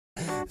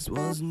This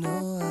was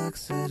no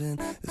accident,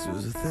 this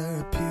was a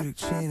therapeutic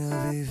chain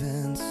of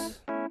events.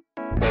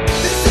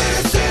 This is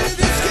a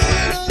sanity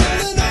scan on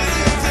the night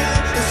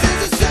event. This is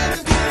a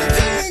seven coming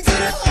doing to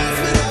the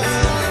hospital.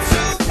 It's not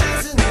so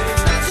fascinating,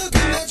 it's not so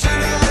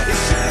conventional. It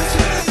sure is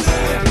really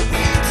normal, but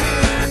we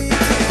did.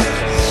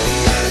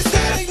 The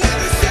anesthetic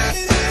never said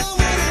it, I don't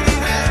want to be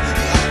right.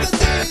 The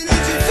apathy and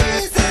urgent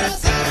fears that I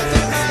thought I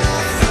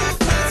felt. It's not so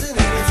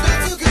fascinating, it's not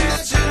so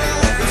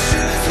conventional. It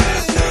sure is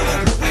really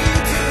normal, but we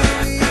did.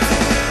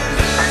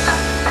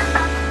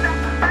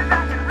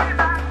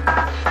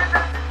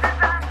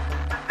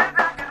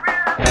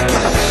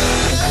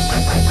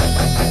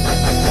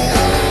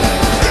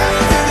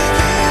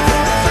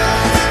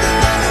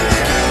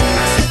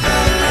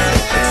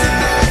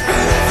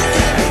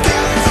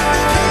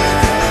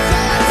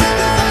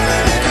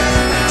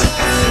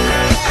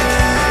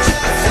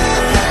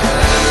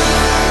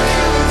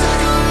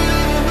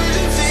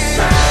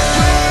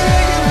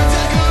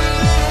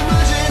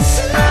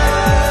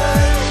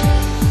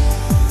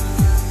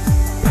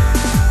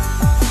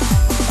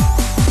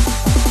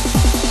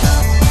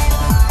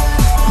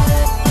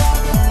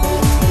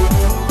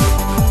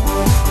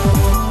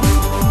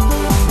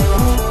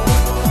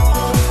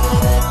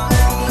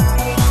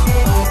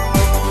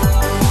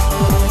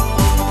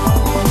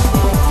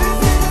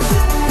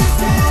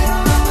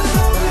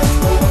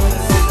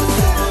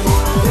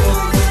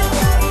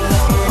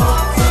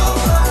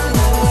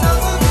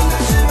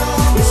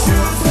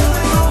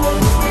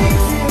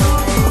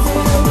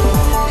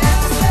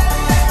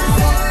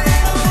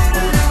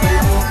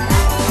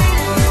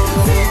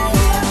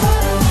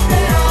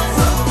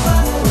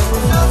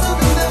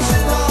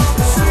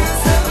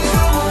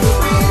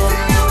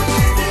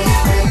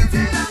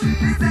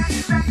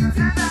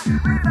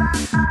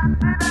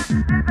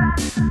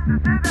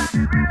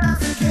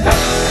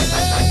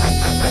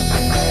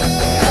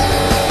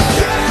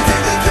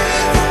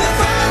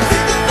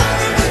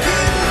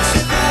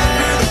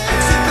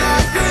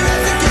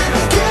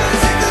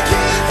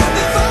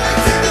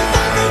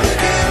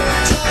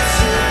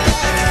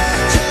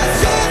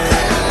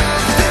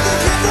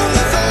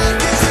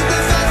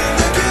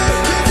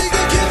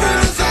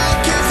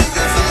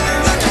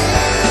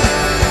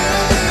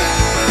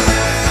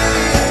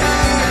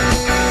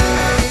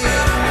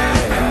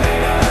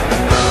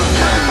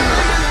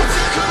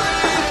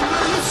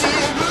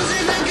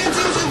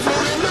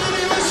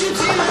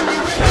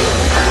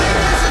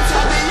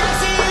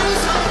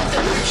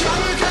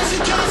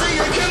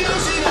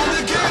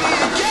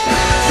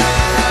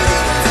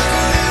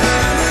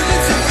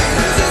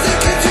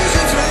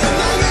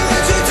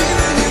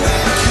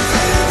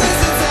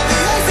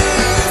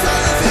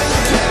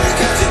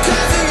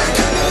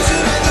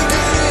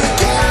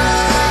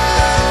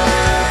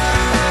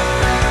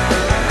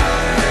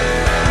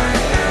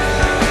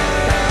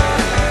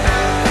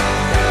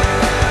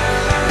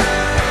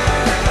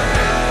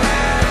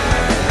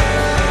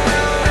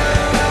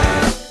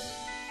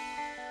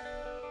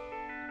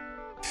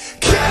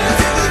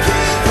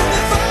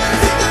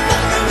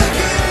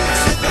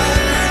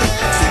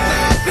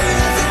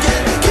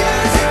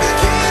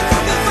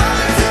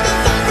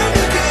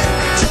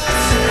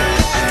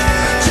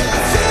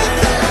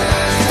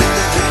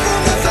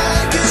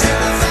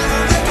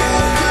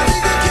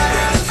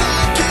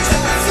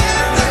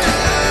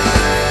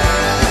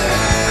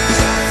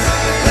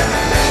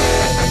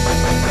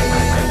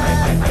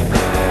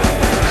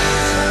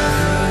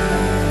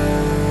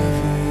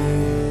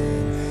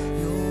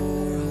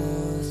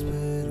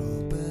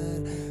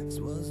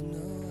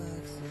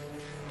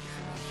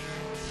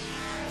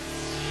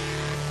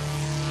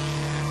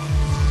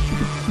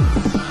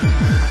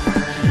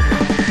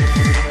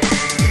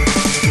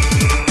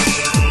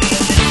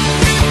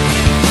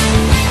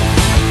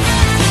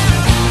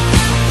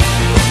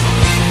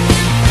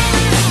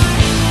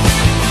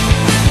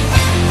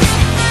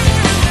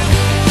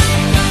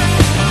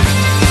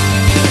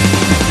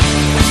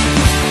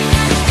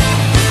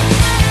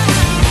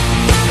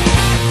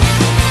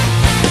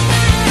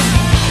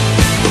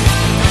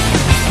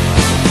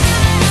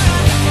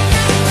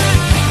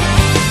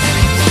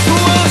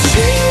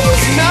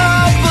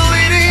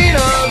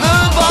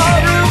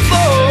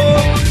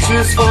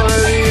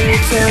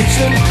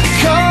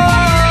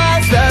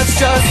 Cause that's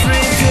just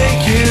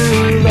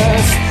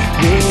ridiculous.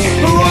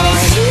 Well,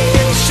 she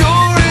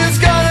sure is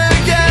gonna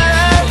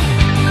get.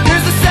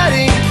 Here's the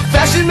setting,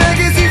 fashion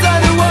magazines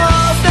on the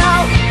walls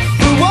now.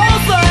 The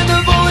walls line the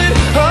bullet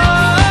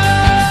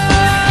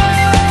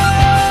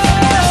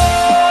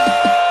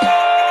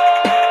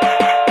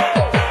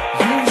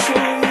You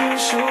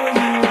sure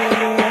you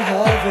wanna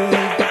have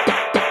it.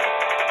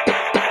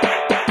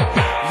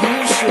 You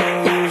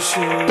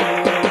sure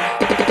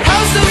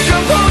Have some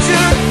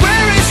composure.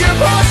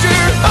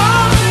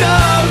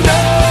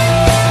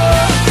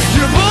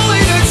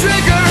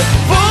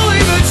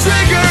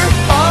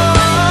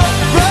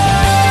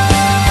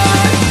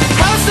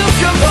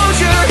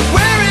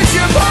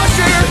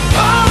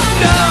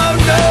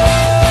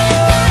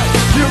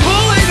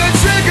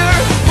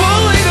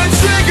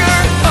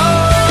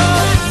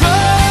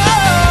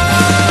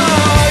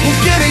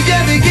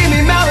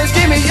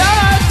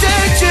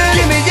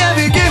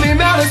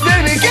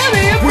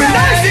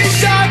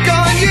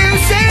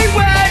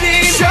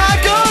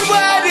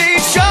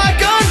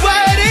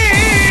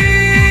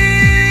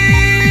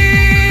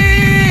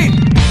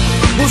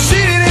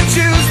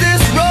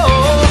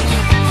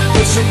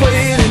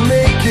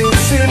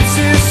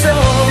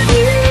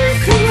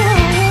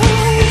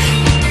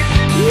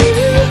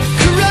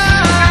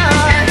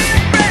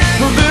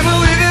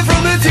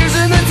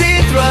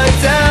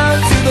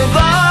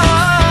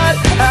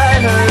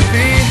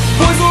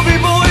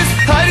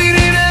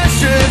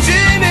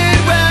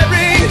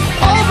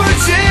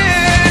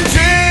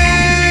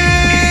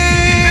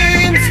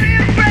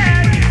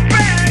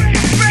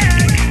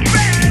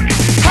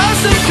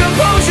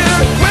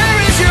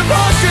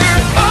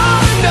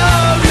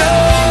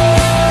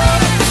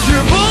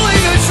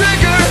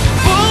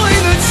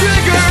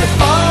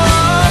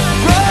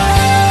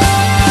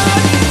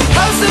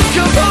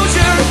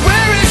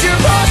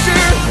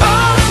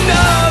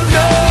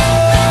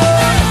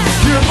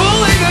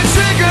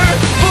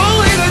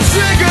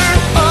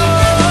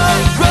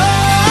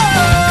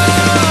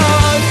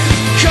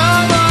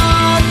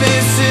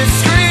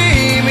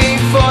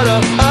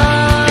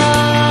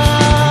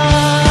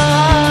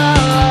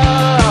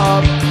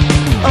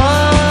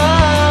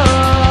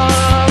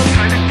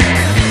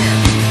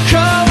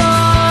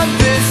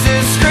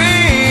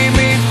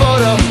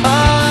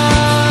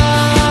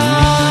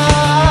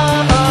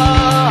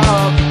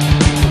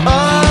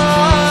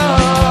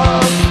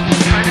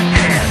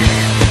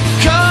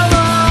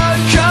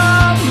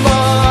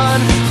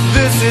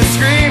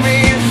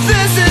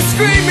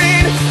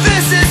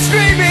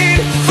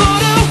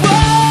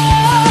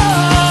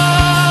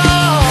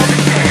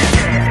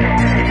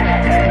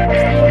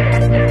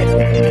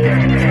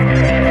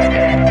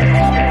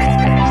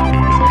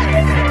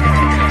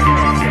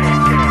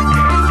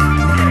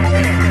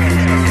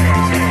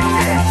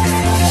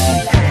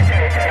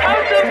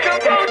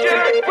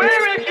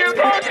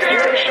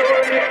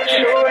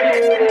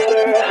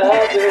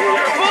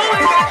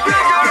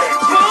 Break